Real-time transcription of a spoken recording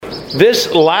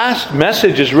This last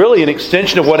message is really an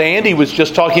extension of what Andy was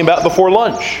just talking about before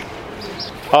lunch.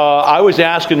 I was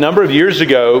asked a number of years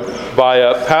ago by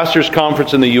a pastor's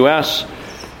conference in the U.S.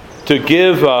 to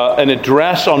give an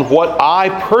address on what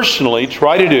I personally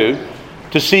try to do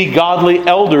to see godly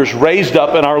elders raised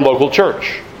up in our local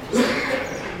church.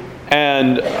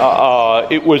 And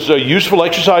it was a useful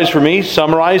exercise for me,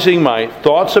 summarizing my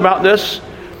thoughts about this.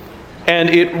 And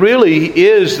it really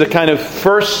is the kind of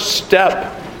first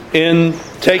step in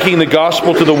taking the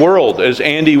gospel to the world, as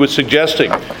Andy was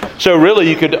suggesting. So really,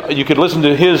 you could listen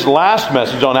to his last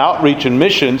message on outreach and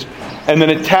missions, and then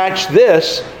attach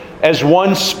this as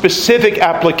one specific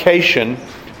application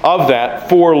of that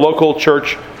for local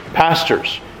church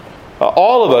pastors.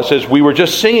 All of us, as we were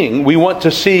just singing, we want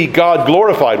to see God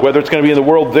glorified, whether it's going to be in the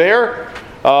world there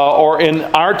or in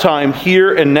our time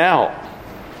here and now.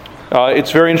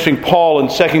 It's very interesting. Paul in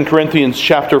 2 Corinthians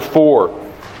chapter 4,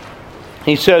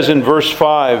 he says in verse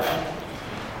 5,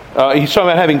 he's talking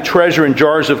about having treasure in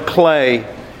jars of clay.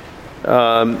 He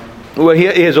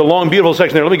has a long, beautiful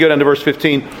section there. Let me go down to verse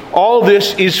 15. All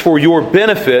this is for your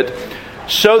benefit,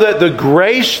 so that the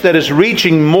grace that is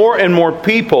reaching more and more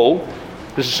people,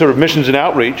 this is sort of missions and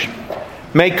outreach,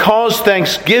 may cause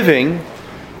thanksgiving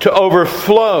to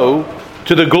overflow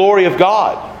to the glory of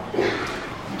God.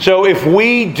 So if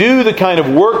we do the kind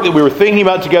of work that we were thinking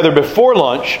about together before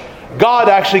lunch, God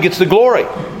actually gets the glory.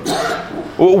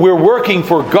 We're working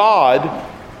for God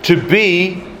to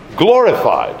be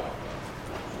glorified.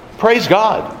 Praise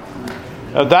God.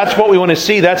 That's what we want to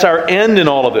see. That's our end in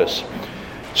all of this.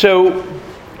 So,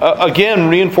 again,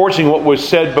 reinforcing what was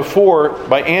said before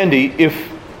by Andy, if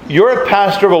you're a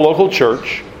pastor of a local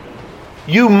church,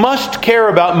 you must care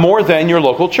about more than your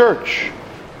local church.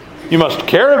 You must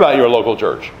care about your local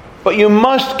church, but you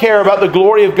must care about the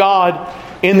glory of God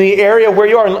in the area where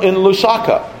you are, in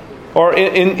Lusaka, or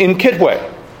in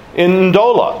Kitwe, in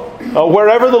Ndola,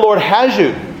 wherever the Lord has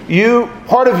you.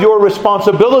 Part of your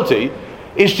responsibility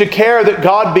is to care that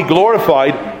God be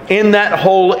glorified in that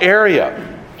whole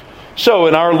area. So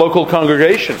in our local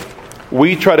congregation,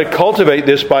 we try to cultivate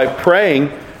this by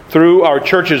praying through our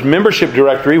church's membership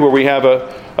directory, where we have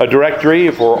a directory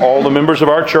for all the members of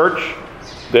our church,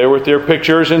 there with their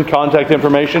pictures and contact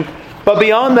information. But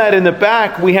beyond that, in the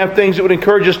back, we have things that would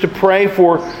encourage us to pray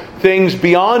for things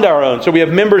beyond our own. So we have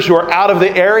members who are out of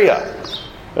the area.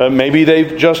 Maybe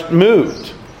they've just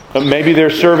moved. Maybe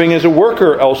they're serving as a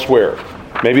worker elsewhere.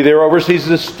 Maybe they're overseas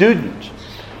as a student.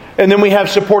 And then we have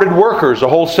supported workers, a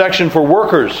whole section for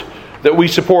workers that we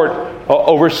support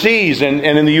overseas and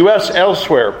in the U.S.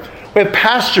 elsewhere. We have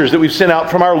pastors that we've sent out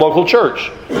from our local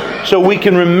church, so we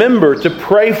can remember to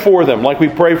pray for them like we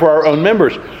pray for our own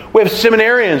members. We have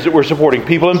seminarians that we're supporting,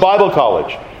 people in Bible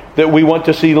college that we want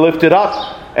to see lifted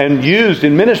up and used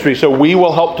in ministry, so we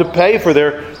will help to pay for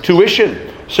their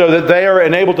tuition so that they are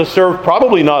enabled to serve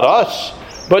probably not us,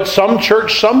 but some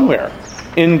church somewhere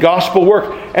in gospel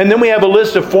work. And then we have a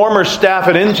list of former staff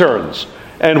and interns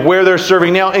and where they're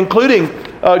serving now, including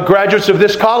graduates of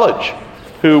this college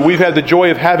who we've had the joy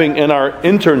of having in our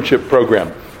internship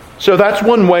program. So that's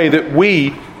one way that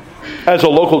we, as a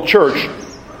local church,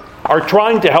 are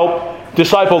trying to help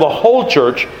disciple the whole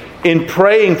church in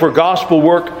praying for gospel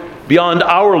work beyond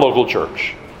our local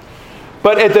church.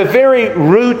 But at the very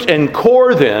root and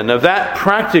core then of that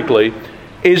practically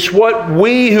is what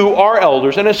we who are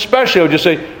elders, and especially I would just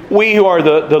say we who are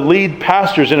the lead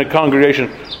pastors in a congregation,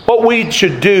 what we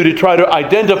should do to try to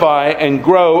identify and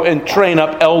grow and train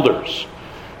up elders.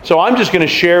 So I'm just going to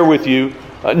share with you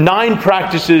 9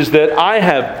 practices that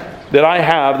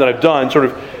I've done, sort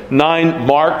of 9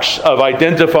 marks of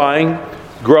identifying,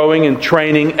 growing, and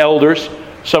training elders.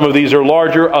 Some of these are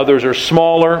larger, others are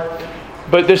smaller.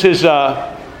 But this is,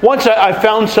 once I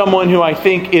found someone who I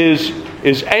think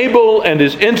is able and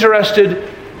is interested,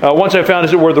 once I found,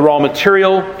 as it were, the raw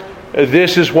material,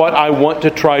 this is what I want to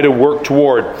try to work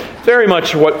toward. Very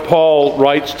much what Paul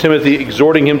writes Timothy,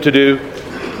 exhorting him to do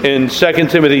in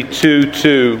 2 Timothy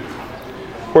 2:2,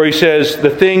 where he says, "The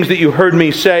things that you heard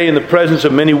me say in the presence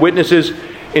of many witnesses,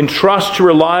 entrust to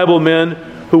reliable men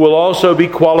who will also be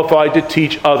qualified to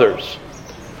teach others."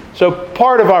 So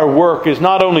part of our work is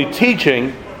not only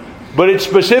teaching, but it's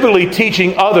specifically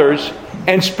teaching others,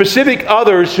 and specific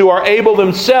others who are able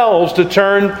themselves to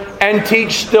turn and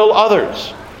teach still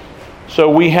others. So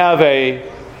we have a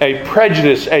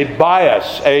prejudice, a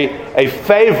bias, a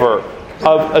favor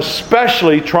of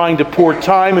especially trying to pour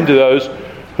time into those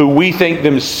who we think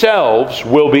themselves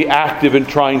will be active in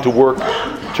trying to work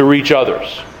to reach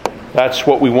others. That's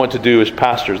what we want to do as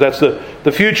pastors. That's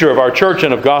the future of our church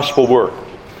and of gospel work.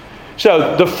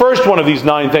 So the first one of these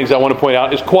 9 things I want to point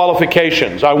out is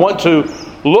qualifications. I want to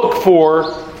look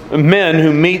for men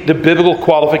who meet the biblical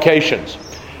qualifications.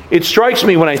 It strikes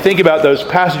me when I think about those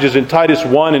passages in Titus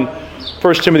 1 and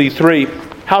 1 Timothy 3,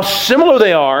 how similar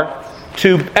they are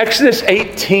to Exodus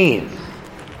 18. Do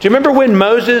you remember when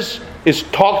Moses is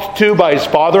talked to by his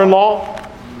father-in-law,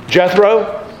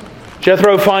 Jethro?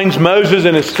 Jethro finds Moses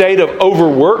in a state of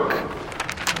overwork.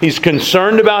 He's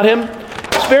concerned about him.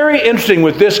 It's very interesting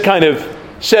with this kind of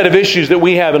set of issues that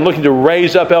we have in looking to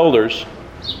raise up elders,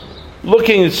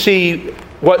 looking to see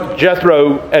what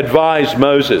Jethro advised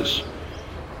Moses.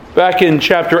 Back in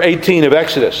chapter 18 of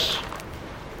Exodus,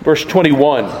 verse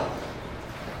 21.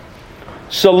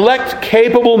 Select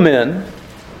capable men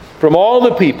from all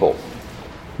the people,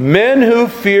 men who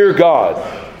fear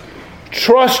God,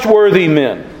 trustworthy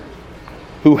men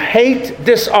who hate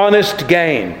dishonest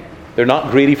gain. They're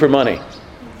not greedy for money.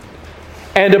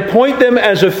 And appoint them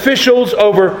as officials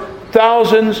over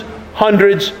thousands,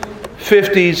 hundreds,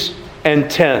 fifties,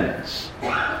 and tens.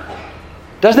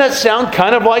 Doesn't that sound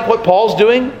kind of like what Paul's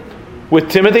doing with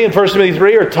Timothy in 1 Timothy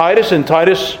 3 or Titus in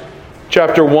Titus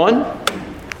chapter 1?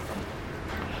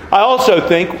 I also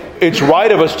think it's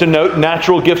right of us to note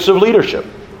natural gifts of leadership.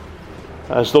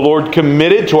 As the Lord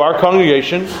committed to our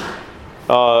congregation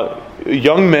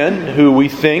young men who we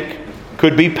think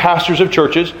could be pastors of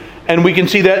churches, and we can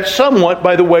see that somewhat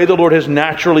by the way the Lord has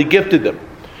naturally gifted them.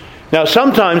 Now,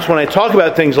 sometimes when I talk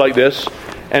about things like this,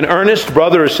 an earnest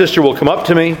brother or sister will come up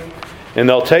to me and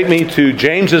they'll take me to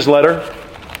James's letter,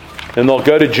 and they'll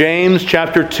go to James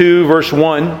chapter 2, verse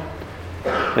 1,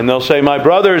 and they'll say, "My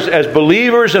brothers, as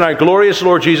believers in our glorious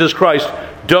Lord Jesus Christ,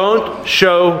 don't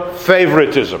show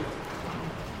favoritism."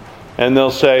 And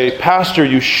they'll say, "Pastor,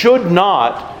 you should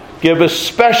not give a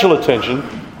special attention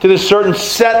to this certain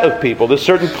set of people, this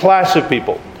certain class of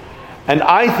people." And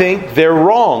I think they're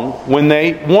wrong when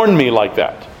they warn me like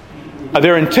that.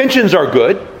 Their intentions are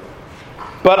good,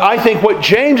 but I think what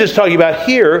James is talking about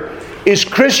here is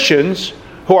Christians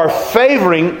who are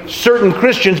favoring certain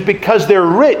Christians because they're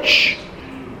rich,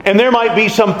 and there might be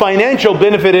some financial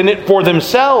benefit in it for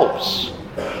themselves.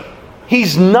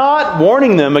 He's not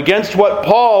warning them against what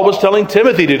Paul was telling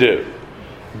Timothy to do.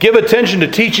 Give attention to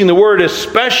teaching the Word,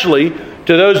 especially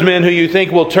to those men who you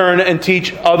think will turn and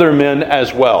teach other men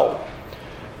as well.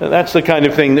 And that's the kind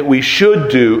of thing that we should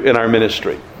do in our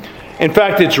ministry. In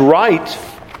fact, it's right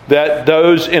that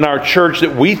those in our church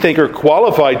that we think are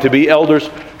qualified to be elders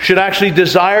should actually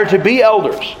desire to be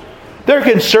elders. There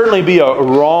can certainly be a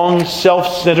wrong,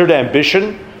 self-centered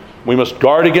ambition. We must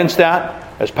guard against that.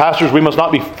 As pastors, we must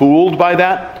not be fooled by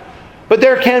that. But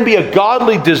there can be a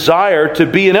godly desire to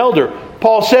be an elder.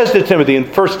 Paul says to Timothy in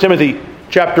 1 Timothy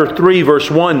chapter 3, verse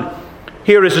 1,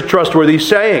 "Here is a trustworthy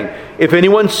saying. If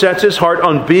anyone sets his heart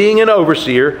on being an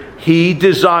overseer, he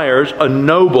desires a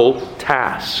noble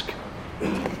task."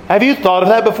 Have you thought of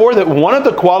that before? That one of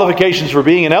the qualifications for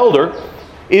being an elder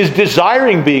is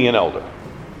desiring being an elder.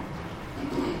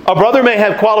 A brother may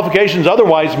have qualifications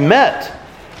otherwise met,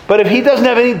 but if he doesn't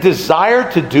have any desire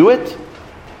to do it,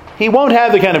 he won't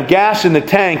have the kind of gas in the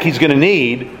tank he's going to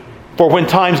need for when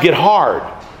times get hard,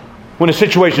 when a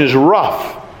situation is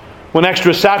rough, when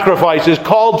extra sacrifice is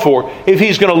called for, if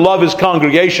he's going to love his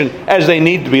congregation as they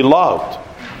need to be loved.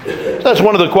 So that's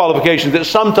one of the qualifications that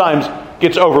sometimes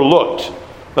gets overlooked.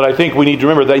 But I think we need to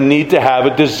remember they need to have a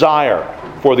desire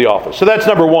for the office. So that's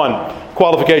number one,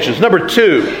 qualifications. Number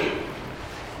two,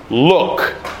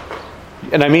 look.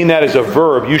 And I mean that as a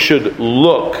verb. You should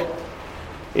look.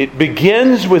 It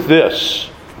begins with this.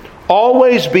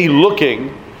 Always be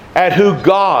looking at who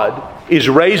God is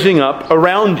raising up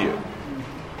around you.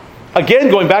 Again,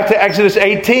 going back to Exodus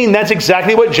 18, that's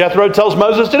exactly what Jethro tells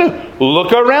Moses to do.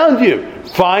 Look around you.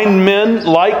 Find men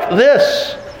like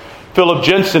this. Philip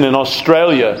Jensen in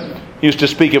Australia used to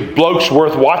speak of blokes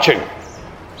worth watching.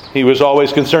 He was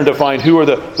always concerned to find who are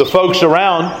the folks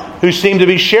around who seem to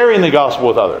be sharing the gospel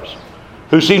with others,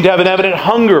 who seem to have an evident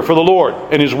hunger for the Lord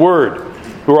and His Word,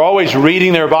 who are always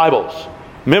reading their Bibles,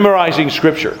 memorizing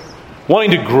Scripture,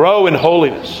 wanting to grow in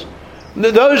holiness.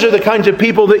 Those are the kinds of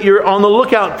people that you're on the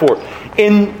lookout for.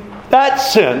 In that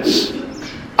sense,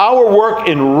 our work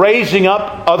in raising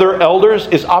up other elders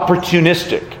is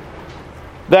opportunistic.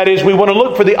 That is, we want to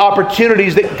look for the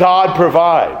opportunities that God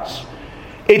provides.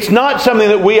 It's not something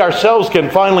that we ourselves can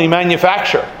finally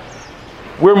manufacture.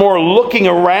 We're more looking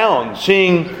around,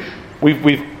 seeing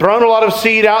we've thrown a lot of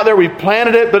seed out there, we've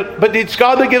planted it, but it's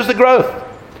God that gives the growth.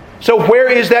 So where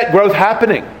is that growth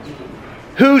happening?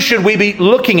 Who should we be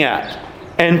looking at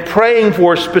and praying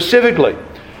for specifically?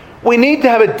 We need to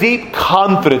have a deep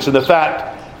confidence in the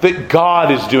fact that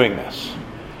God is doing this.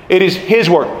 It is His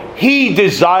work. he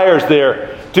desires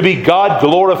there to be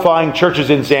God-glorifying churches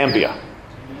in Zambia.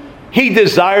 He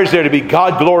desires there to be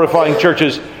God-glorifying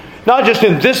churches, not just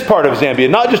in this part of Zambia,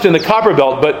 not just in the Copper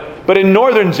Belt, but in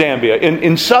northern Zambia,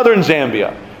 in southern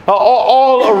Zambia,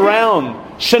 all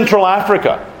around Central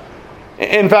Africa.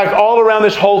 In fact, all around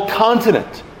this whole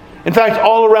continent. In fact,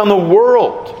 all around the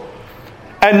world.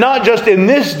 And not just in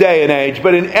this day and age,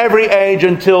 but in every age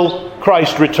until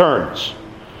Christ returns.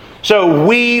 So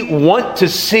we want to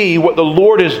see what the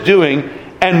Lord is doing,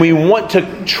 and we want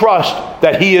to trust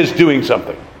that He is doing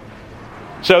something.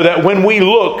 So that when we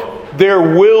look, there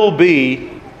will be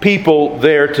people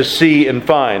there to see and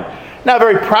find. Now,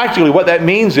 very practically, what that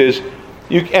means is,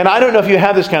 and I don't know if you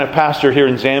have this kind of pastor here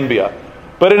in Zambia,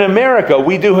 but in America,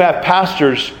 we do have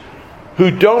pastors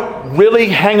who don't really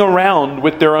hang around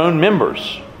with their own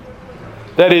members.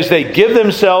 That is, they give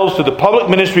themselves to the public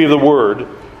ministry of the Word,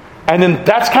 and then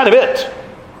that's kind of it.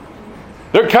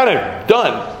 They're kind of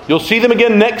done. You'll see them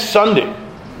again next Sunday.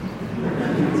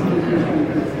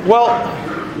 Well,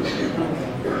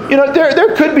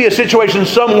 there could be a situation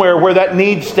somewhere where that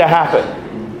needs to happen.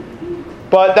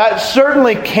 But that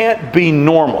certainly can't be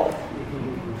normal.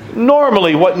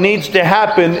 Normally, what needs to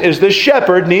happen is the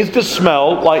shepherd needs to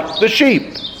smell like the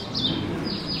sheep.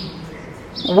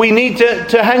 We need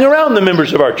to hang around the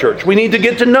members of our church. We need to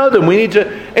get to know them. We need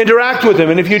to interact with them.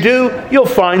 And if you do, you'll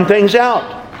find things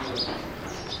out.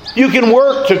 You can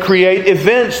work to create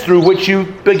events through which you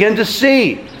begin to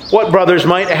see what brothers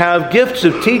might have gifts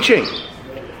of teaching.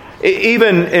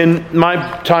 Even in my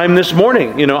time this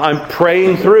morning, I'm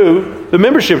praying through the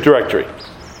membership directory.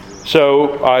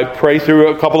 So I pray through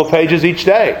a couple of pages each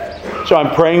day. So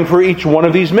I'm praying for each one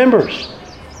of these members.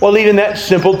 Well, even that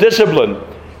simple discipline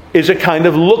is a kind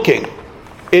of looking.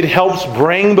 It helps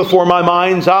bring before my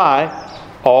mind's eye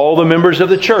all the members of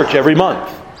the church every month.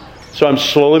 So I'm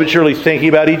slowly but surely thinking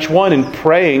about each one and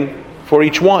praying for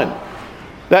each one.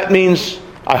 That means,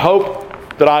 I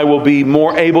hope, that I will be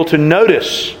more able to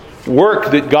notice work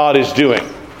that God is doing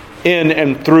in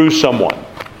and through someone.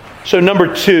 So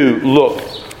number 2, look.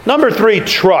 Number 3,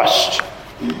 trust.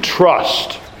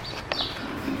 Trust.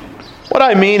 What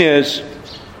I mean is,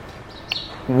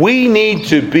 we need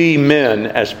to be men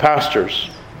as pastors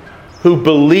who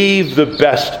believe the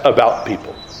best about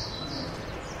people.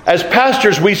 As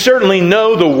pastors, we certainly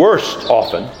know the worst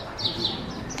often.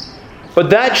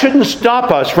 But that shouldn't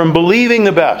stop us from believing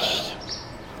the best.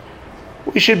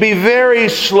 We should be very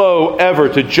slow ever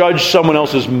to judge someone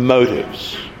else's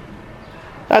motives.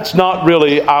 That's not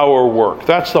really our work.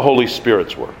 That's the Holy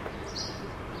Spirit's work.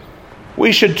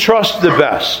 We should trust the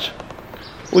best.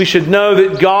 We should know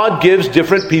that God gives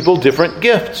different people different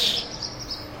gifts.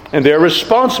 And they're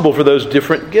responsible for those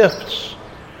different gifts.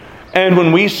 And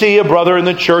when we see a brother in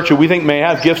the church who we think may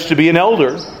have gifts to be an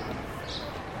elder,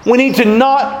 we need to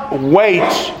not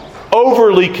wait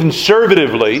overly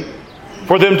conservatively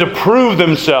for them to prove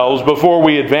themselves before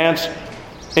we advance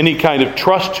any kind of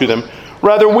trust to them.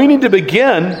 Rather, we need to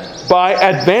begin by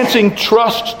advancing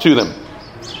trust to them.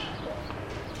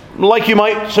 Like you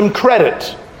might some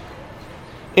credit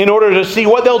in order to see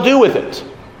what they'll do with it.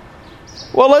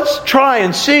 Well, let's try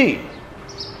and see.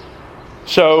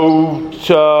 So,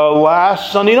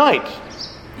 last Sunday night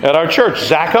at our church,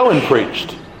 Zach Owen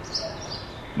preached.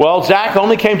 Well, Zach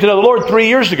only came to know the Lord 3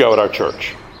 years ago at our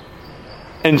church.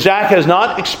 And Zach has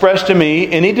not expressed to me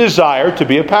any desire to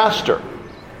be a pastor.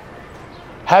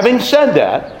 Having said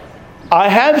that, I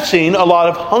have seen a lot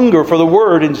of hunger for the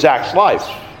Word in Zach's life.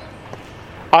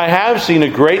 I have seen a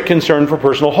great concern for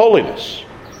personal holiness.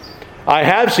 I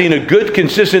have seen a good,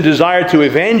 consistent desire to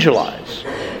evangelize.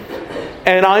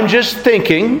 And I'm just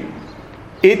thinking,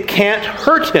 it can't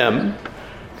hurt him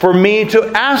for me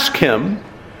to ask him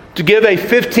to give a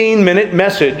 15-minute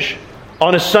message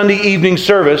on a Sunday evening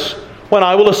service when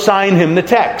I will assign him the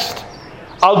text.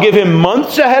 I'll give him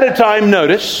months ahead of time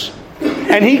notice,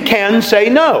 and he can say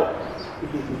no.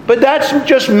 But that's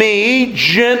just me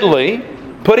gently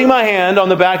putting my hand on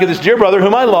the back of this dear brother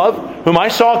whom I love, whom I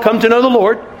saw come to know the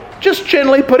Lord, just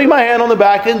gently putting my hand on the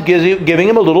back and giving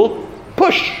him a little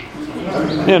push.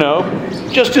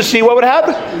 Just to see what would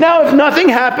happen. Now, if nothing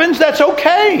happens, that's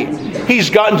okay. He's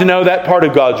gotten to know that part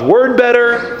of God's Word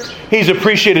better. He's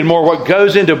appreciated more what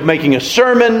goes into making a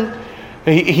sermon.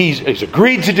 He's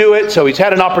agreed to do it, so he's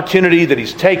had an opportunity that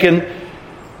he's taken.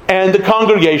 And the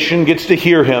congregation gets to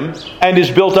hear him and is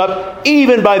built up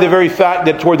even by the very fact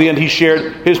that toward the end he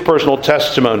shared his personal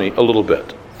testimony a little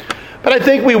bit. But I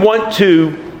think we want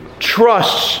to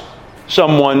trust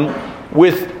someone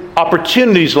with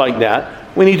opportunities like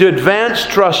that. We need to advance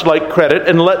trust like credit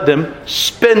and let them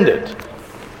spend it.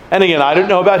 And again, I don't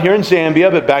know about here in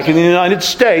Zambia, but back in the United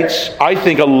States, I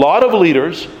think a lot of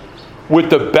leaders, with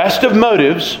the best of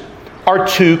motives, are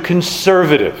too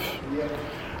conservative.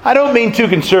 I don't mean too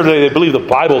conservative, they believe the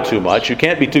Bible too much. You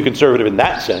can't be too conservative in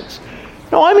that sense.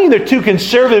 No, I mean they're too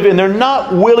conservative and they're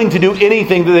not willing to do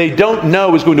anything that they don't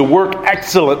know is going to work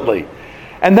excellently.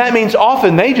 And that means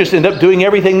often they just end up doing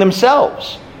everything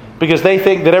themselves because they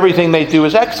think that everything they do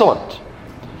is excellent.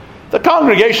 The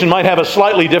congregation might have a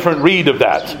slightly different read of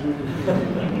that.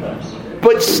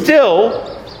 But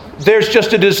still, there's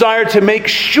just a desire to make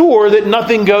sure that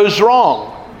nothing goes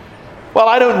wrong. Well,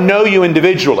 I don't know you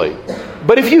individually,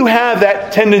 but if you have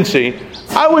that tendency,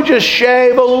 I would just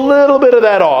shave a little bit of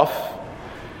that off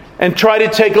and try to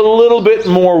take a little bit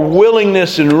more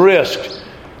willingness and risk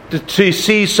to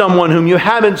see someone whom you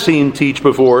haven't seen teach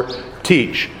before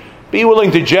teach. Be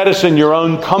willing to jettison your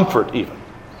own comfort even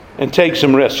and take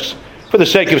some risks for the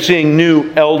sake of seeing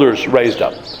new elders raised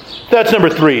up. That's number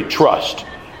 3, trust.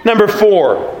 Number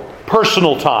 4,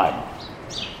 personal time.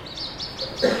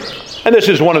 And this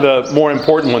is one of the more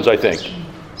important ones, I think.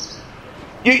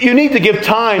 You need to give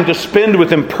time to spend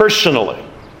with Him personally.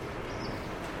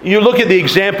 You look at the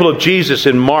example of Jesus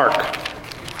in Mark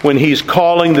when He's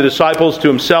calling the disciples to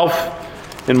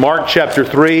Himself in Mark chapter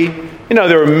 3. You know,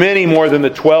 there were many more than the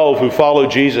 12 who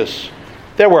followed Jesus.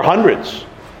 There were hundreds,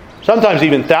 sometimes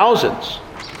even thousands.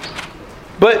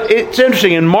 But it's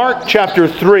interesting, in Mark chapter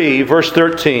 3, verse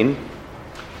 13,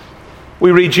 we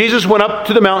read, Jesus went up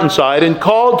to the mountainside and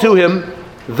called to Him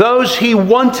those He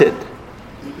wanted,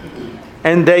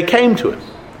 and they came to Him.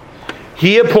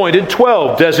 He appointed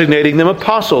 12, designating them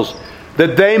apostles,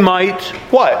 that they might,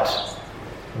 what?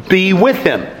 Be with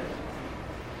Him.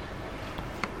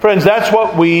 Friends, that's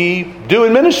what we do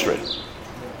in ministry.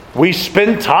 We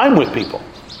spend time with people.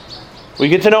 We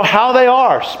get to know how they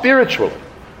are spiritually.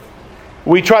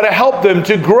 We try to help them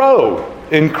to grow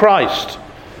in Christ.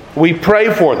 We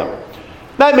pray for them.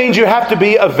 That means you have to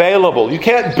be available. You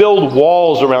can't build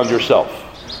walls around yourself.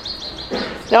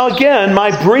 Now again,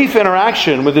 my brief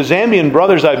interaction with the Zambian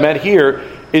brothers I've met here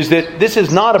is that this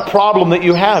is not a problem that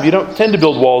you have. You don't tend to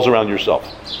build walls around yourself.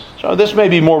 So this may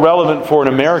be more relevant for an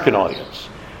American audience.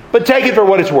 But take it for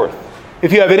what it's worth.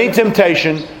 If you have any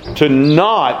temptation to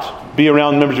not be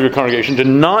around members of your congregation, to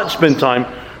not spend time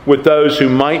with those who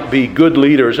might be good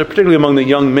leaders, particularly among the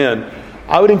young men,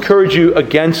 I would encourage you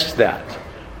against that.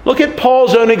 Look at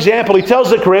Paul's own example. He tells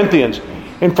the Corinthians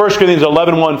in 1 Corinthians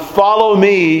 11:1, follow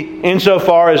me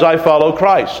insofar as I follow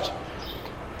Christ.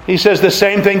 He says the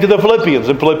same thing to the Philippians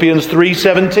in Philippians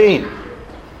 3:17.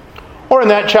 Or in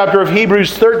that chapter of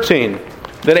Hebrews 13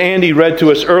 that Andy read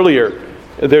to us earlier,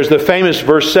 there's the famous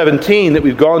verse 17 that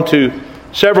we've gone to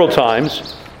several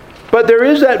times. But there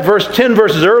is that verse 10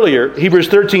 verses earlier, Hebrews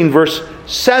 13 verse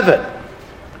 7,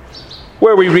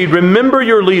 where we read, remember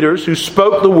your leaders who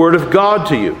spoke the word of God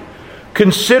to you.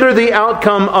 Consider the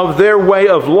outcome of their way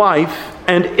of life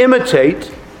and imitate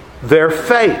their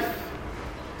faith.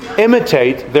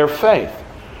 Imitate their faith.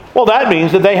 Well, that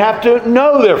means that they have to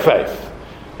know their faith.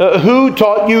 Who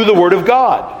taught you the Word of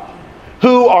God?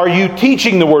 Who are you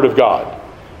teaching the Word of God?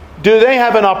 Do they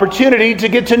have an opportunity to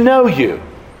get to know you?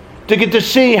 To get to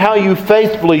see how you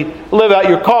faithfully live out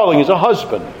your calling as a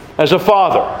husband, as a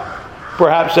father,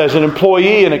 perhaps as an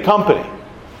employee in a company?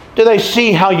 Do they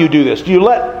see how you do this? Do you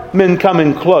let men come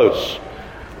in close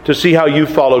to see how you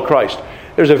follow Christ?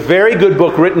 There's a very good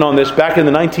book written on this back in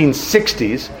the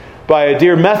 1960s by a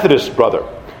dear Methodist brother.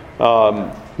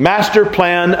 Master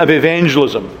Plan of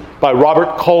Evangelism by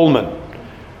Robert Coleman.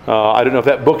 I don't know if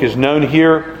that book is known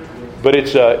here, but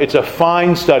it's a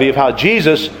fine study of how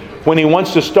Jesus, when He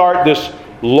wants to start this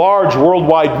large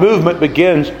worldwide movement,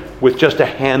 begins with just a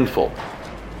handful.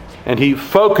 And He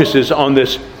focuses on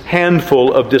this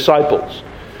handful of disciples.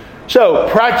 So,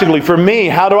 practically for me,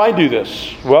 how do I do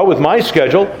this? Well, with my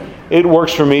schedule, it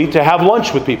works for me to have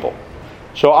lunch with people.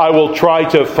 So I will try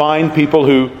to find people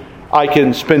who I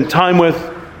can spend time with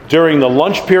during the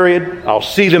lunch period. I'll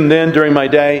see them then during my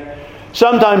day.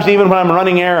 Sometimes even when I'm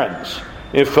running errands.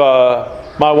 If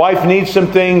my wife needs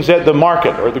some things at the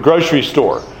market or the grocery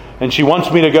store, and she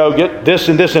wants me to go get this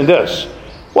and this and this,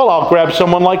 well, I'll grab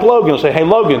someone like Logan and say, hey,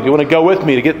 Logan, do you want to go with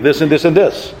me to get this and this and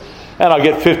this? And I'll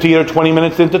get 15 or 20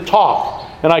 minutes in to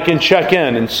talk. And I can check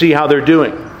in and see how they're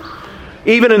doing.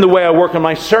 Even in the way I work on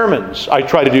my sermons, I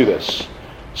try to do this.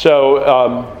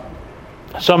 So,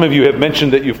 some of you have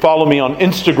mentioned that you follow me on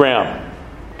Instagram.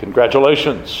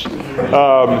 Congratulations.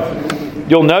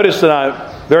 You'll notice that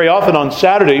I very often on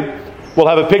Saturday will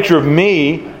have a picture of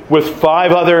me with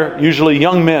 5 other, usually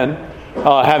young men,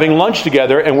 having lunch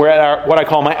together, and we're at what I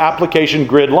call my application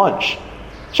grid lunch.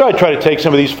 So I try to take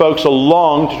some of these folks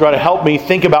along to try to help me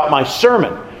think about my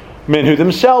sermon. Men who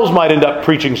themselves might end up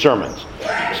preaching sermons.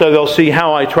 So they'll see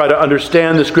how I try to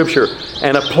understand the Scripture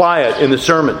and apply it in the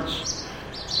sermons.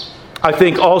 I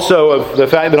think also of the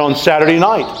fact that on Saturday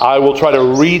night, I will try to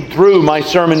read through my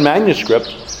sermon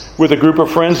manuscript with a group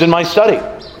of friends in my study.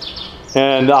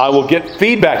 And I will get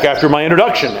feedback after my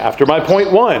introduction, after my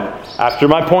point 1, after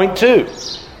my point 2.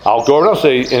 I'll go over and I'll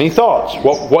say, any thoughts?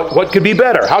 What could be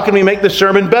better? How can we make the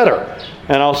sermon better?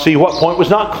 And I'll see what point was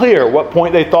not clear, what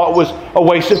point they thought was a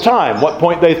waste of time, what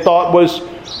point they thought was,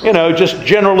 just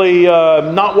generally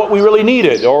not what we really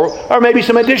needed, or maybe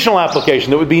some additional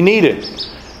application that would be needed.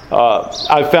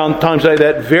 I've found times like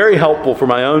that very helpful for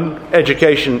my own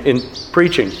education in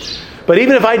preaching. But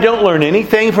even if I don't learn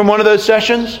anything from one of those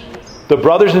sessions, the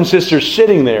brothers and sisters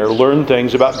sitting there learn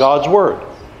things about God's Word.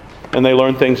 And they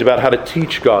learn things about how to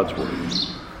teach God's Word.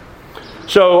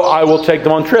 So I will take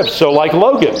them on trips. So like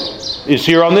Logan is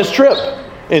here on this trip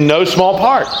in no small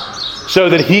part, so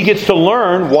that he gets to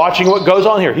learn watching what goes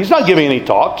on here. He's not giving any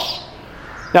talks.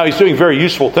 Now he's doing very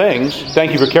useful things.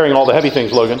 Thank you for carrying all the heavy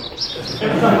things, Logan.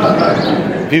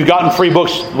 If you've gotten free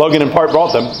books, Logan in part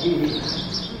brought them.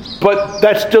 But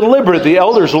that's deliberate. The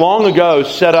elders long ago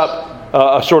set up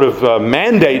a sort of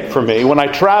mandate for me. When I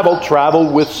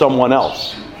travel with someone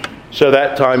else. So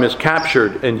that time is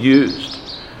captured and used.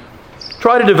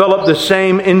 Try to develop the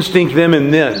same instinct then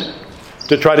and then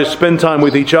to try to spend time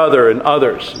with each other and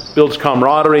others. It builds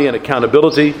camaraderie and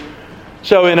accountability.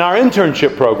 So in our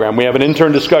internship program, we have an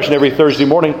intern discussion every Thursday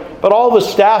morning, but all the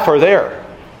staff are there.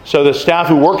 So the staff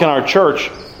who work in our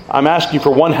church, I'm asking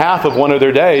for one half of one of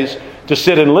their days to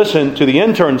sit and listen to the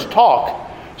interns talk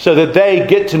so that they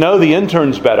get to know the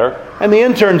interns better and the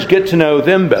interns get to know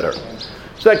them better.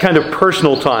 So that kind of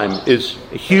personal time is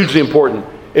hugely important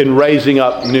in raising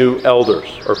up new elders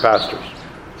or pastors.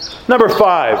 Number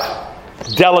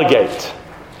 5, delegate.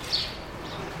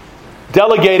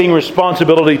 Delegating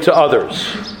responsibility to others.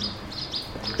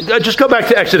 Just go back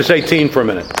to Exodus 18 for a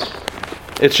minute.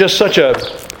 It's just such an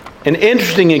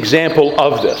interesting example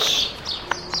of this.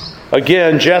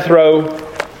 Again, Jethro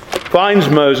finds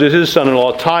Moses, his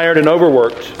son-in-law, tired and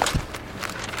overworked.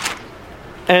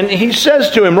 And he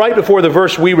says to him right before the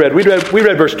verse we read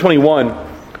verse 21.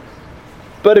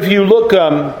 But if you look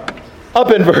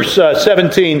up in verse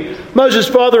 17, Moses'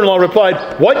 father-in-law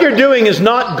replied, "What you're doing is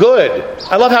not good."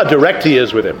 I love how direct he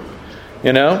is with him.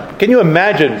 Can you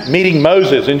imagine meeting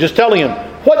Moses and just telling him,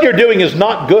 "What you're doing is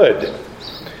not good.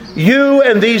 You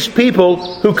and these people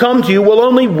who come to you will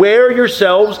only wear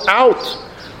yourselves out.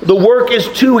 The work is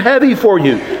too heavy for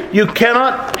you. You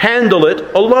cannot handle it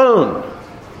alone."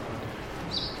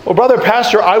 Well, brother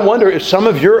pastor, I wonder if some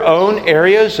of your own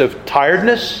areas of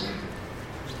tiredness,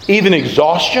 even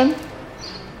exhaustion,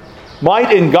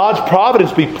 might in God's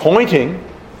providence be pointing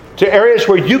to areas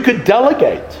where you could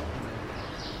delegate,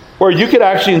 where you could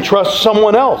actually entrust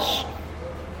someone else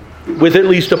with at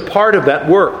least a part of that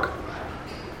work.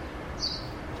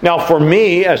 Now, for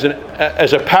me, as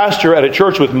a pastor at a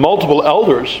church with multiple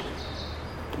elders,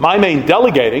 my main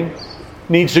delegating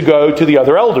needs to go to the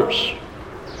other elders.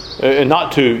 And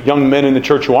not to young men in the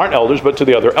church who aren't elders, but to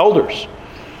the other elders.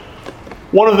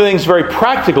 One of the things very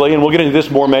practically, and we'll get into this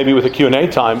more maybe with a Q&A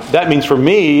time, that means for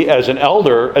me as an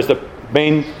elder, as the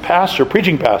main pastor,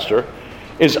 preaching pastor,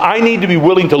 is I need to be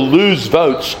willing to lose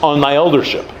votes on my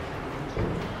eldership.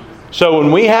 So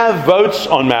when we have votes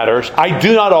on matters, I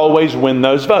do not always win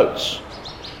those votes.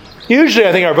 Usually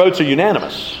I think our votes are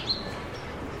unanimous.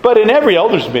 But in every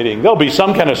elders meeting, there'll be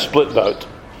some kind of split vote.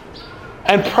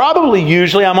 And probably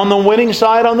usually I'm on the winning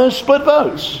side on those split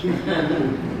votes.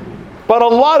 But a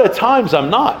lot of times I'm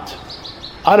not.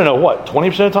 I don't know what,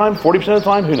 20% of the time, 40% of the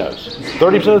time, who knows?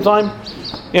 30% of the time?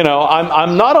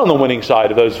 I'm not on the winning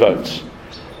side of those votes.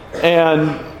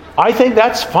 And I think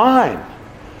that's fine.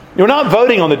 You're not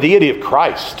voting on the deity of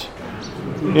Christ.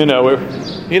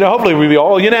 Hopefully we'll be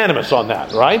all unanimous on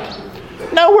that, right?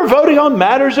 No, we're voting on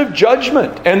matters of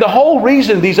judgment. And the whole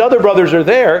reason these other brothers are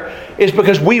there is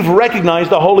because we've recognized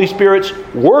the Holy Spirit's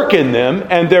work in them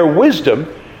and their wisdom.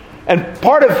 And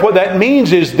part of what that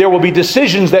means is there will be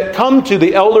decisions that come to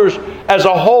the elders as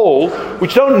a whole,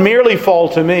 which don't merely fall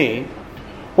to me,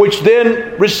 which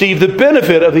then receive the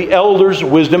benefit of the elders'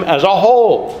 wisdom as a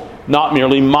whole, not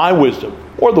merely my wisdom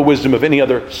or the wisdom of any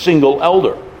other single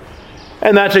elder.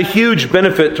 And that's a huge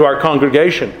benefit to our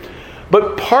congregation.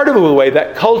 But part of the way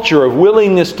that culture of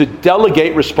willingness to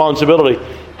delegate responsibility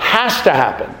has to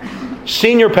happen.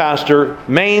 Senior pastor,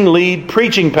 main lead,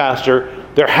 preaching pastor,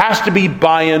 there has to be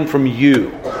buy-in from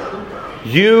you.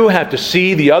 You have to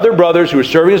see the other brothers who are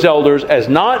serving as elders as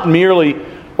not merely,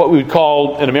 what we would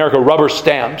call in America rubber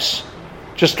stamps,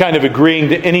 just kind of agreeing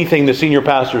to anything the senior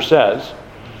pastor says.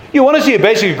 You want to see a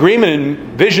basic agreement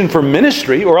and vision for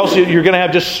ministry, or else you're going to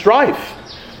have just strife.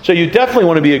 So you definitely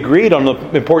want to be agreed on the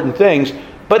important things.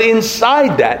 But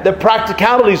inside that, the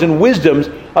practicalities and wisdoms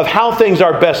of how things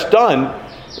are best done,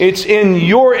 it's in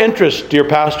your interest, dear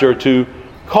pastor, to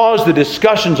cause the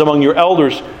discussions among your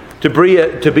elders to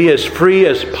be as free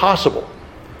as possible.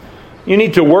 You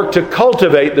need to work to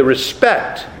cultivate the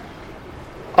respect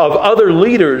of other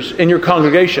leaders in your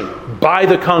congregation, by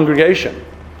the congregation.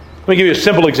 Let me give you a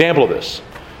simple example of this.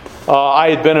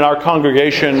 I had been in our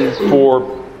congregation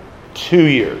for 2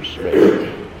 years,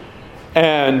 maybe.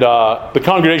 And the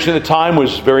congregation at the time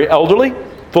was very elderly,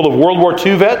 full of World War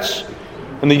II vets,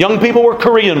 and the young people were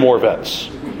Korean War vets.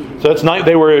 So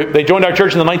they joined our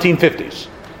church in the 1950s.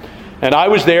 And I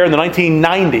was there in the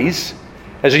 1990s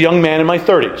as a young man in my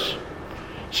 30s.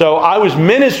 So I was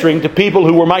ministering to people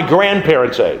who were my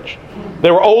grandparents' age.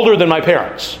 They were older than my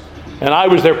parents. And I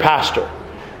was their pastor.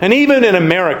 And even in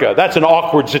America, that's an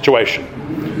awkward situation.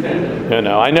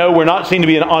 I know we're not seen to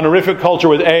be an honorific culture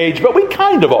with age, but we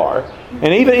kind of are.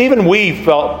 And even we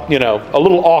felt, a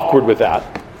little awkward with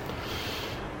that.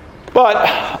 But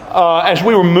as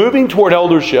we were moving toward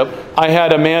eldership, I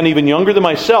had a man even younger than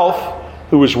myself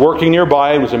who was working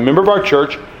nearby and was a member of our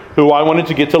church, who I wanted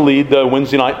to get to lead the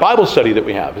Wednesday night Bible study that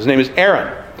we have. His name is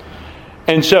Aaron.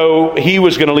 And so he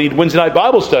was going to lead Wednesday night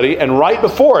Bible study, and right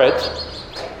before it,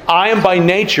 I am by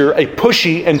nature a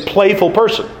pushy and playful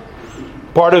person.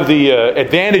 Part of the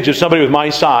advantage of somebody with my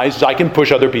size is I can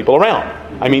push other people around.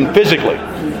 I mean physically.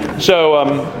 So,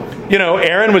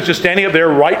 Aaron was just standing up there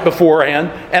right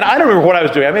beforehand, and I don't remember what I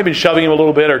was doing. I may have been shoving him a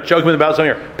little bit or choking him about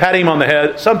something or patting him on the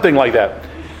head, something like that.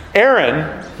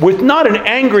 Aaron, with not an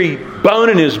angry bone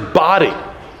in his body,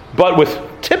 but with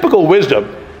typical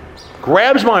wisdom,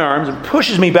 grabs my arms and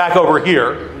pushes me back over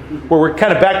here, where we're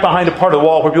kind of back behind a part of the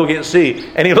wall where people can't see.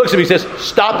 And he looks at me and says,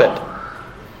 "Stop it."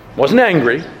 Wasn't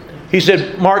angry. He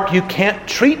said, "Mark, you can't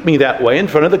treat me that way in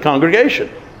front of the congregation.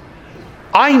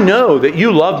 I know that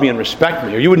you love me and respect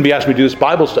me, or you wouldn't be asking me to do this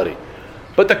Bible study.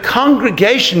 But the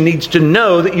congregation needs to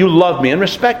know that you love me and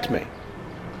respect me."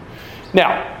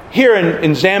 Now, here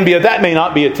in Zambia, that may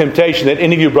not be a temptation that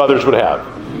any of you brothers would have.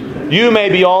 You may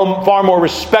be all far more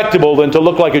respectable than to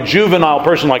look like a juvenile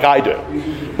person like I do.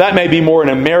 That may be more an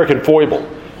American foible.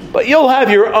 But you'll have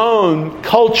your own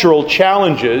cultural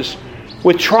challenges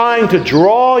with trying to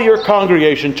draw your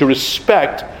congregation to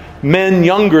respect men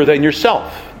younger than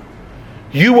yourself.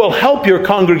 You will help your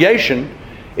congregation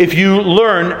if you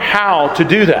learn how to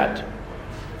do that.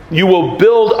 You will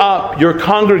build up your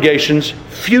congregation's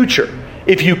future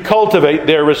if you cultivate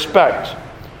their respect.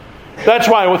 That's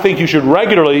why I think you should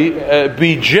regularly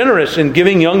be generous in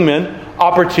giving young men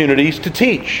opportunities to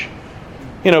teach.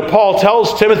 Paul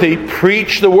tells Timothy,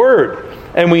 preach the word.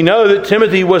 And we know that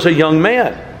Timothy was a young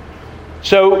man.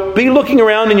 So be looking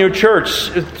around in your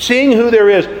church, seeing who there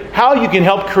is, how you can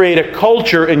help create a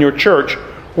culture in your church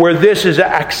where this is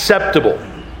acceptable,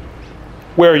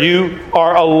 where you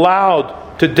are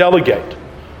allowed to delegate.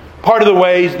 Part of the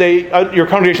ways your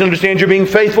congregation understands you're being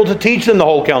faithful to teach them the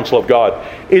whole counsel of God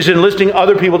is enlisting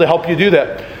other people to help you do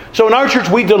that. So in our church,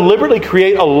 we deliberately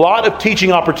create a lot of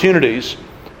teaching opportunities,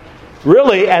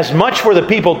 really as much for the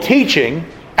people teaching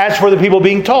as for the people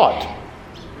being taught.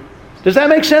 Does that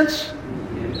make sense?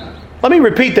 Let me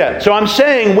repeat that. So I'm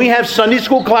saying we have Sunday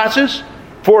school classes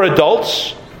for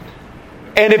adults,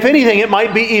 and if anything, it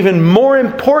might be even more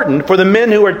important for the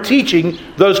men who are teaching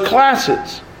those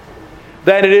classes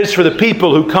than it is for the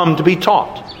people who come to be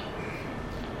taught.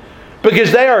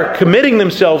 Because they are committing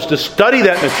themselves to study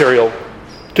that material,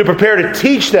 to prepare to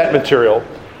teach that material,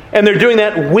 and they're doing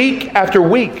that week after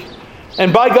week.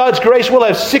 And by God's grace, we'll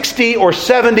have 60 or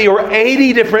 70 or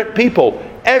 80 different people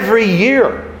every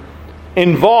year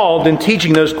involved in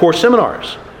teaching those core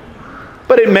seminars.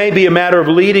 But it may be a matter of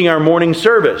leading our morning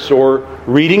service, or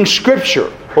reading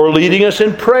Scripture, or leading us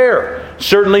in prayer,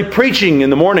 certainly preaching in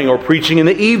the morning or preaching in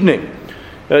the evening,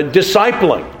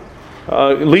 discipling,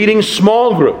 leading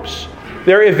small groups,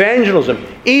 their evangelism,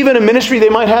 even a ministry they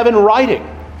might have in writing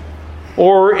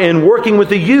or in working with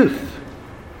the youth.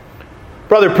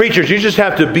 Brother preachers, you just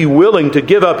have to be willing to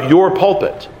give up your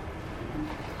pulpit,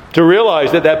 to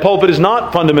realize that that pulpit is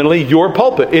not fundamentally your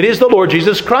pulpit. It is the Lord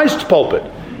Jesus Christ's pulpit.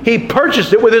 He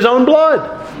purchased it with His own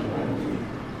blood.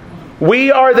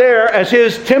 We are there as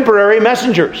His temporary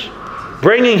messengers,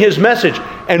 bringing His message.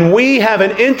 And we have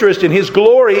an interest in His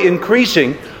glory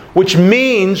increasing, which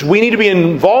means we need to be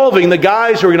involving the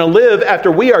guys who are going to live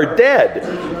after we are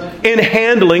dead in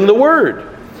handling the Word.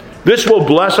 This will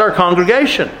bless our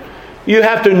congregation. You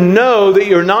have to know that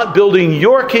you're not building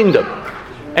your kingdom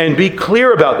and be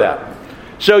clear about that.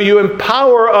 So you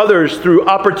empower others through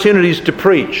opportunities to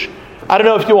preach. I don't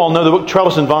know if you all know the book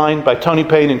Trellis and Vine by Tony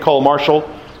Payne and Cole Marshall,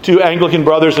 two Anglican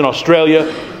brothers in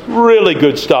Australia. Really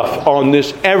good stuff on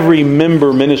this every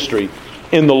member ministry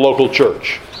in the local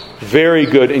church. Very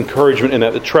good encouragement in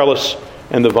that, the trellis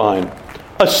and the vine.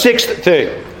 A sixth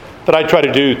thing that I try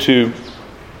to do to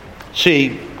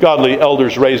see godly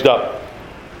elders raised up.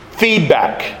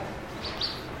 Feedback.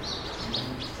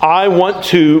 I want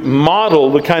to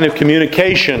model the kind of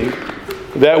communication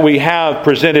that we have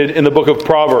presented in the book of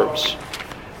Proverbs.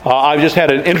 I've just had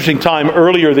an interesting time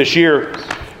earlier this year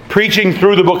preaching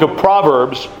through the book of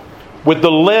Proverbs with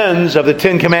the lens of the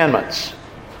Ten Commandments.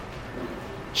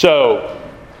 So,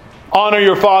 honor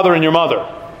your father and your mother.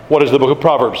 What does the book of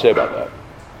Proverbs say about that?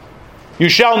 You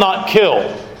shall not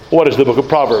kill. What does the book of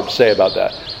Proverbs say about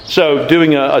that? So,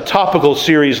 doing a topical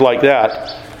series like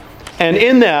that. And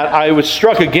in that, I was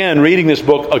struck again, reading this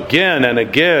book again and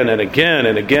again and again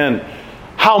and again,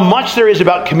 how much there is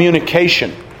about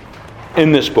communication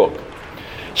in this book.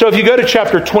 So if you go to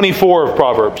chapter 24 of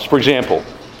Proverbs, for example,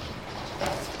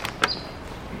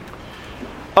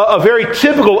 a very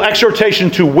typical exhortation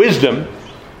to wisdom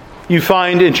you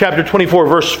find in chapter 24,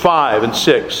 verse 5 and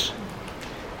 6.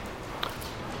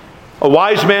 A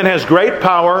wise man has great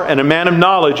power, and a man of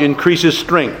knowledge increases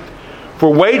strength.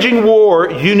 For waging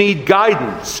war, you need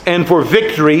guidance, and for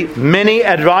victory, many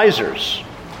advisors.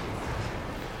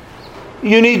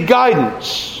 You need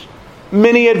guidance,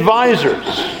 many advisors.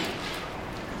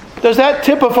 Does that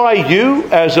typify you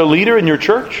as a leader in your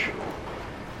church?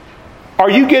 Are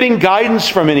you getting guidance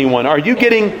from anyone? Are you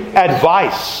getting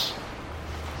advice?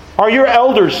 Are your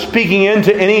elders speaking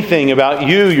into anything about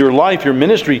you, your life, your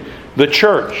ministry, the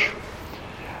church?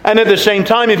 And at the same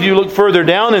time, if you look further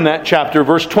down in that chapter,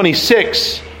 verse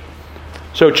 26,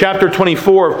 so chapter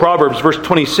 24 of Proverbs, verse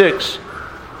 26,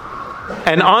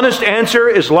 an honest answer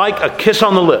is like a kiss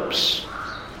on the lips.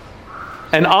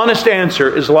 An honest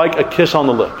answer is like a kiss on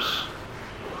the lips.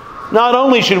 Not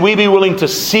only should we be willing to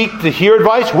seek to hear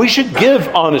advice, we should give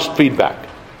honest feedback.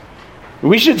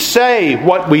 We should say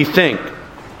what we think.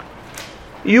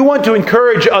 You want to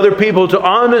encourage other people to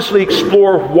honestly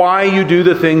explore why you do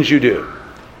the things you do.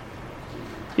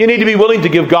 You need to be willing to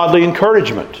give godly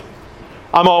encouragement.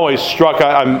 I'm always struck,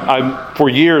 I'm for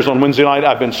years on Wednesday night,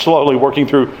 I've been slowly working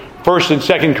through 1st and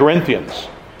 2nd Corinthians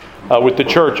with the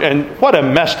church. And what a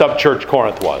messed up church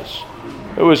Corinth was.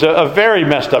 It was a very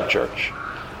messed up church.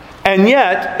 And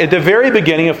yet, at the very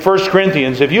beginning of 1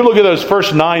 Corinthians, if you look at those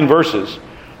first 9 verses,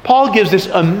 Paul gives this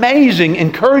amazing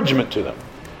encouragement to them.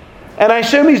 And I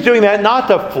assume he's doing that not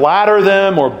to flatter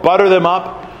them or butter them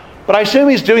up, but I assume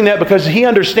he's doing that because he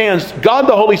understands God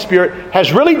the Holy Spirit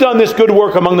has really done this good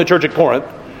work among the church at Corinth.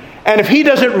 And if he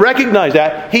doesn't recognize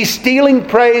that, he's stealing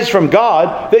praise from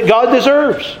God that God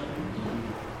deserves.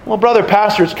 Well, brother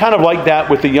pastor, it's kind of like that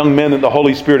with the young men that the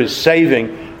Holy Spirit is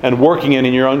saving and working in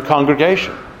your own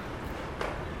congregation.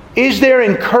 Is there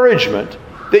encouragement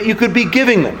that you could be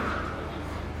giving them?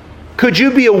 Could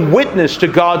you be a witness to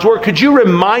God's work? Could you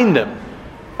remind them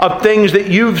of things that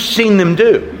you've seen them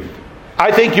do?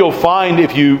 I think you'll find,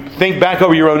 if you think back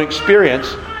over your own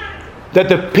experience, that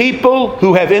the people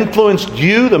who have influenced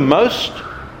you the most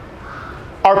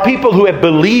are people who have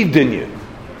believed in you.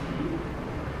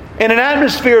 In an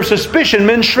atmosphere of suspicion,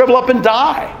 men shrivel up and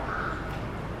die.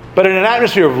 But in an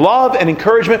atmosphere of love and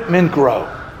encouragement, men grow.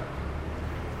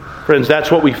 Friends, that's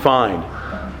what we find.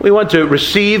 We want to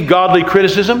receive godly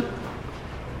criticism,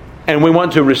 and we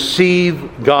want to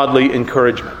receive godly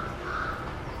encouragement.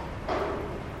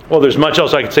 Well, there's much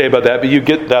else I could say about that, but you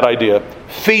get that idea.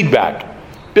 Feedback.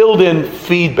 Build in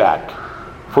feedback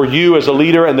for you as a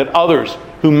leader and that others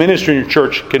who minister in your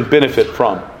church can benefit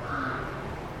from.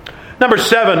 Number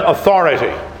 7,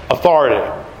 authority.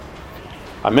 Authority.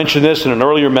 I mentioned this in an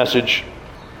earlier message.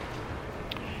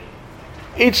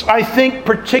 It's, I think,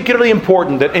 particularly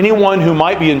important that anyone who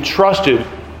might be entrusted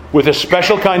with a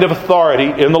special kind of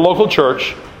authority in the local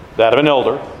church, that of an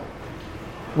elder,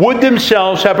 would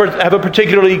themselves have a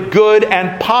particularly good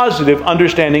and positive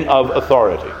understanding of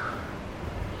authority.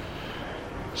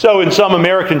 So in some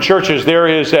American churches, there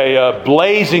is a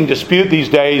blazing dispute these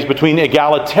days between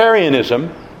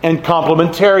egalitarianism and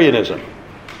complementarianism.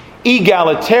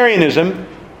 Egalitarianism,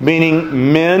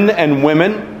 meaning men and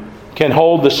women can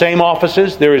hold the same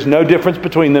offices. There is no difference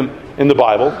between them in the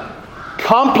Bible.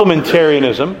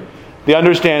 Complementarianism, the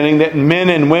understanding that men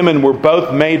and women were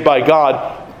both made by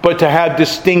God, but to have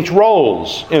distinct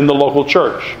roles in the local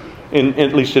church,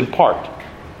 at least in part.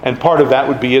 And part of that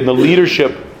would be in the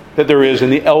leadership that there is in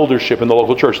the eldership in the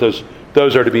local church.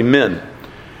 Those are to be men.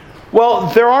 Well,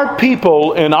 there are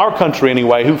people in our country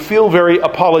anyway who feel very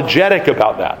apologetic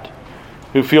about that.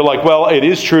 Who feel like, well, it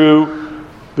is true,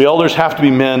 the elders have to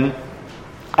be men,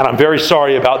 and I'm very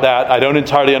sorry about that. I don't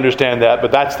entirely understand that,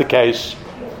 but that's the case.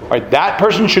 All right, that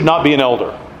person should not be an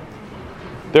elder.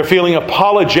 They're feeling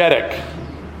apologetic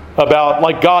about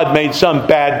like God made some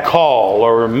bad call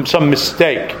or some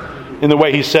mistake in the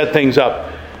way He set things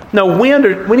up. No, we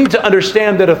need to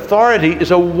understand that authority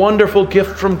is a wonderful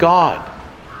gift from God.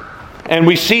 And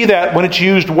we see that when it's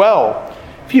used well.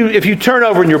 If you turn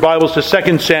over in your Bibles to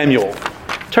 2 Samuel,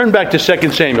 turn back to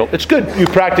 2 Samuel. It's good you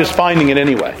practice finding it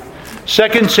anyway.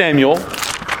 2 Samuel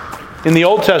in the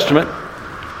Old Testament.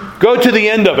 Go to the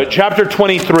end of it, chapter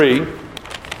 23.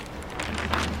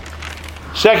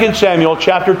 2 Samuel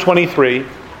chapter 23.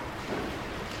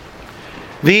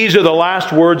 These are the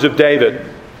last words of David.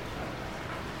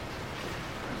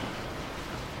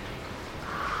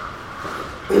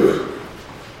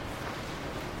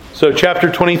 So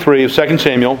chapter 23 of 2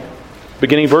 Samuel,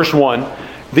 beginning verse 1.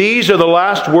 These are the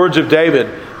last words of David,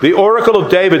 the oracle of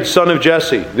David, son of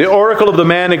Jesse, the oracle of the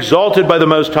man exalted by the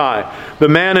Most High, the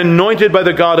man anointed by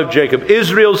the God of Jacob,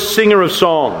 Israel's singer of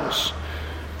songs.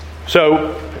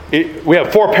 So we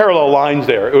have 4 parallel lines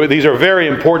there. These are very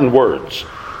important words.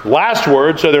 Last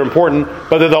words, so they're important,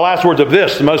 but they're the last words of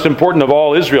this, the most important of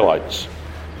all Israelites.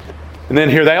 And then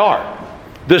here they are.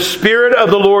 The Spirit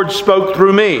of the Lord spoke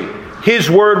through me.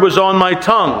 His word was on my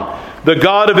tongue. The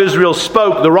God of Israel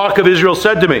spoke. The Rock of Israel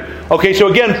said to me. Okay, so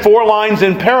again, 4 lines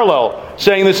in parallel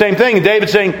saying the same thing.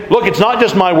 David's saying, look, it's not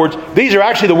just my words. These are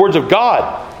actually the words of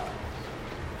God.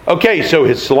 Okay, so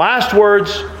his last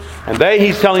words, and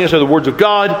he's telling us are the words of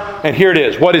God. And here it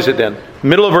is. What is it then?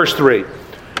 Middle of verse 3.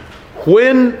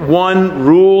 When one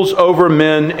rules over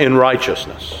men in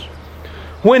righteousness,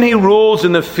 when he rules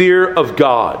in the fear of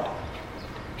God,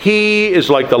 he is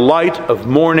like the light of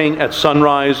morning at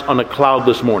sunrise on a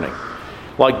cloudless morning,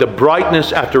 like the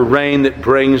brightness after rain that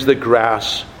brings the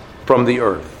grass from the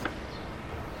earth.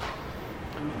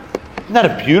 Isn't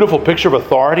that a beautiful picture of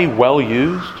authority well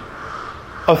used?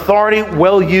 Authority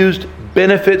well used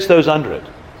benefits those under it.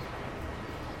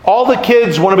 All the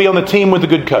kids want to be on the team with a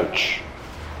good coach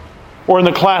or in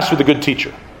the class with a good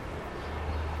teacher.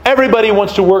 Everybody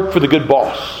wants to work for the good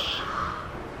boss.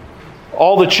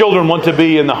 All the children want to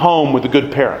be in the home with the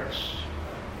good parents.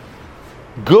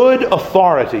 Good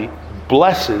authority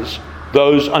blesses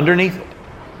those underneath it.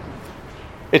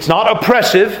 It's not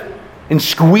oppressive and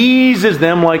squeezes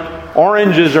them like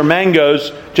oranges or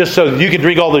mangoes just so you can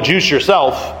drink all the juice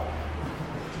yourself.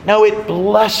 No, it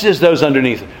blesses those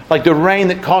underneath it, like the rain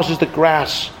that causes the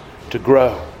grass to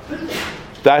grow.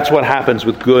 That's what happens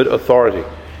with good authority.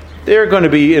 They're going to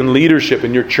be in leadership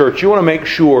in your church. You want to make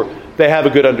sure they have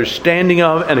a good understanding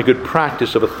of and a good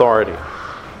practice of authority.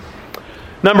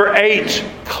 Number 8,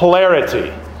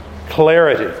 clarity.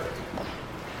 Clarity.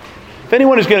 If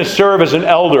anyone is going to serve as an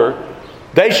elder,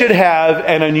 they should have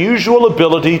an unusual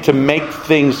ability to make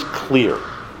things clear.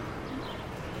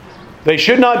 They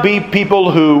should not be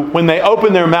people who, when they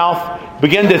open their mouth,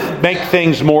 begin to make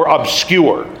things more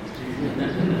obscure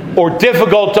or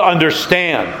difficult to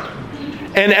understand.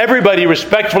 And everybody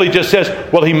respectfully just says,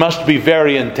 well, he must be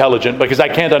very intelligent because I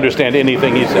can't understand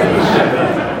anything he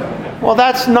says. Well,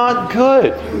 that's not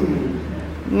good.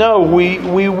 No,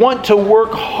 we want to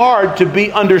work hard to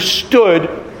be understood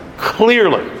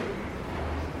clearly.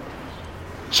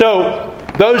 So,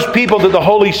 those people that the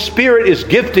Holy Spirit is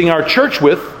gifting our church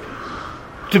with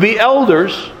to be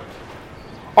elders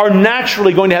are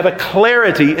naturally going to have a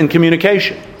clarity in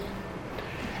communication.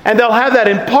 And they'll have that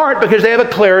in part because they have a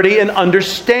clarity in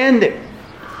understanding.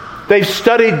 They've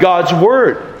studied God's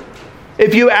Word.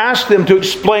 If you ask them to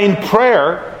explain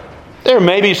prayer, there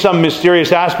may be some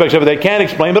mysterious aspects of it they can't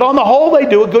explain, but on the whole, they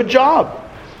do a good job.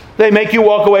 They make you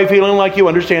walk away feeling like you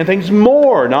understand things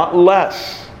more, not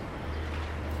less.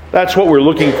 That's what we're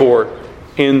looking for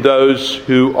in those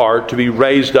who are to be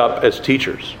raised up as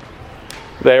teachers.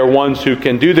 They are ones who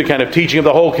can do the kind of teaching of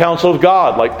the whole counsel of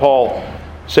God, like Paul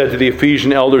said to the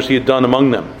Ephesian elders he had done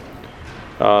among them.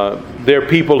 They're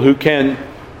people who can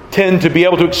tend to be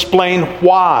able to explain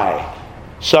why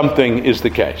something is the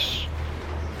case.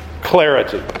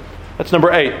 Clarity. That's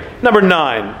number 8. Number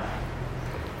 9,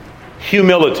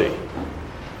 humility.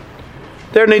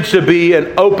 There needs to be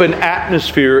an open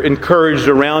atmosphere encouraged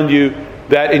around you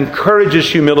that encourages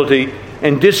humility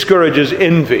and discourages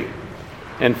envy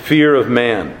and fear of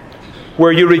man,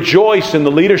 where you rejoice in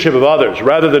the leadership of others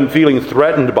rather than feeling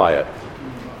threatened by it,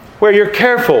 where you're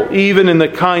careful even in the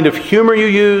kind of humor you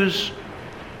use,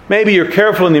 Maybe you're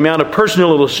careful in the amount of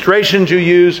personal illustrations you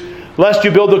use, lest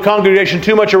you build the congregation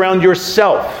too much around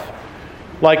yourself.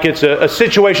 Like it's a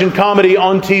situation comedy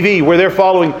on TV where they're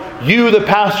following you, the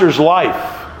pastor's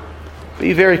life.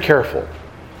 Be very careful.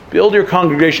 Build your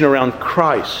congregation around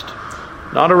Christ,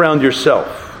 not around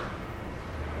yourself.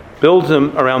 Build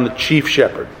them around the chief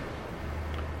shepherd.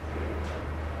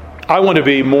 I want to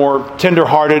be more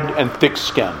tender-hearted and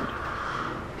thick-skinned.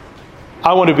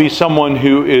 I want to be someone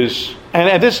who is, and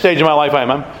at this stage of my life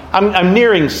I'm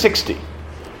nearing 60.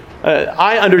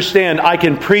 I understand I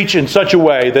can preach in such a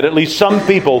way that at least some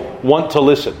people want to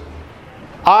listen.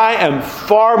 I am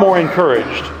far more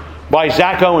encouraged by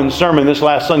Zach Owen's sermon this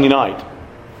last Sunday night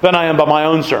than I am by my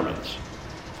own sermons.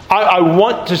 I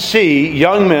want to see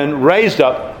young men raised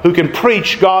up who can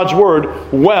preach God's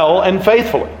Word well and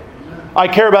faithfully. I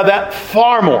care about that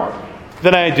far more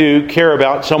than I do care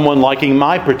about someone liking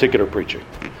my particular preaching.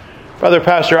 Brother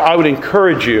Pastor, I would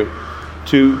encourage you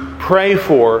to pray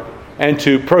for and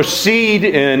to proceed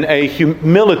in a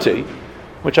humility,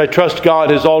 which I trust God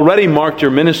has already marked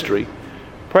your ministry.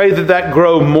 Pray that that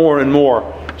grow more and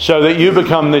more, so that you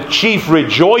become the chief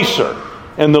rejoicer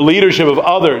in the leadership of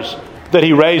others that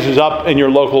He raises up in your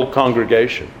local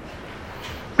congregation.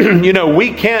 You know,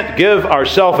 we can't give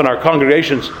ourselves and our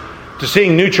congregations to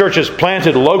seeing new churches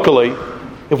planted locally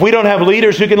if we don't have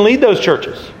leaders who can lead those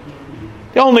churches.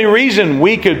 The only reason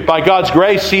we could, by God's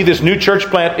grace, see this new church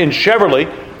plant in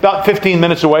Cheverly, about 15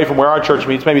 minutes away from where our church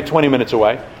meets, maybe 20 minutes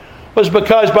away, was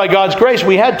because by God's grace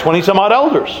we had 20 some odd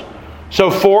elders. So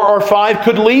 4 or 5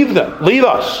 could leave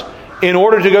us in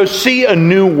order to go see a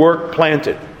new work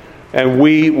planted, and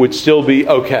we would still be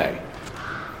okay.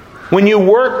 When you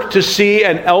work to see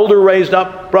an elder raised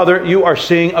up, brother, you are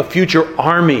seeing a future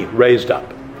army raised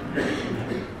up.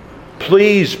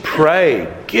 Please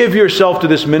pray. Give yourself to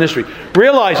this ministry.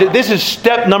 Realize that this is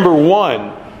step number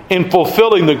 1 in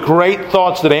fulfilling the great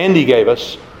thoughts that Andy gave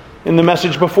us in the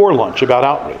message before lunch about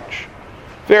outreach.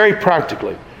 Very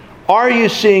practically, are you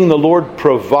seeing the Lord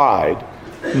provide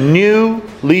new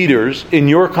leaders in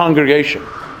your congregation?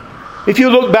 If you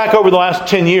look back over the last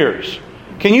 10 years,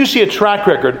 can you see a track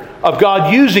record of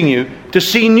God using you to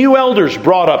see new elders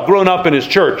brought up, grown up in His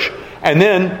church, and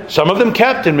then some of them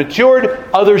kept and matured,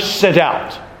 others sent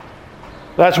out?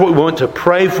 That's what we want to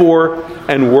pray for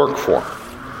and work for.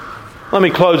 Let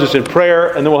me close this in prayer,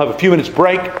 and then we'll have a few minutes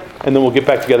break, and then we'll get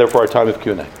back together for our time of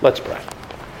Q&A. Let's pray.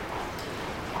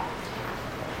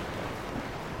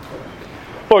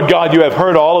 Lord God, you have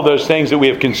heard all of those things that we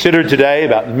have considered today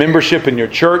about membership in your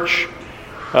church,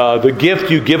 the gift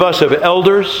you give us of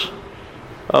elders,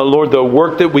 Lord, the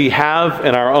work that we have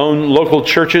in our own local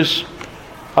churches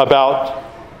about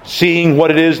seeing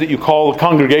what it is that you call the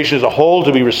congregation as a whole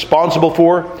to be responsible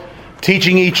for,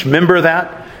 teaching each member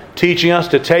that, teaching us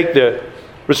to take the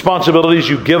responsibilities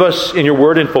you give us in your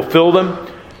word and fulfill them.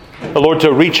 Lord,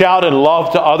 to reach out and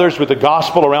love to others with the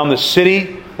gospel around the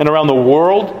city and around the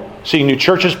world, seeing new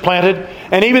churches planted,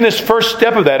 and even this first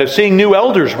step of that, of seeing new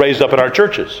elders raised up in our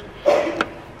churches.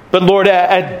 But Lord,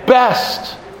 at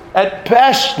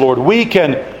best, Lord, we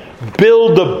can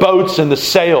build the boats and the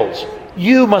sails.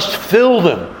 You must fill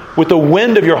them with the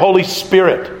wind of your Holy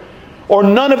Spirit, or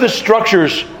none of the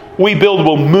structures we build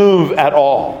will move at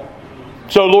all.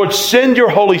 So Lord, send your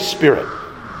Holy Spirit.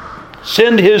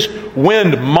 Send His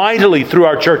wind mightily through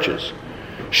our churches.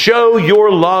 Show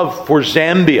your love for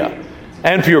Zambia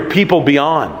and for your people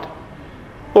beyond.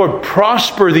 Lord,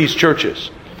 prosper these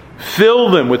churches. Fill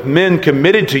them with men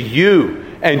committed to you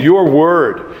and your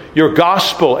word, your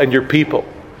gospel and your people.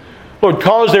 Lord,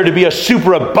 cause there to be a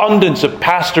superabundance of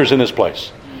pastors in this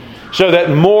place, so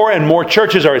that more and more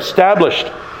churches are established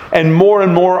and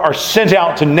more are sent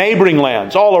out to neighboring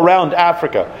lands all around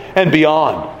Africa and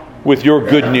beyond with your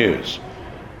good news.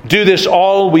 Do this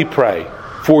all, we pray,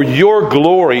 for your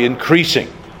glory increasing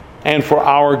and for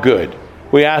our good.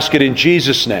 We ask it in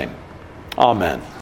Jesus' name. Amen.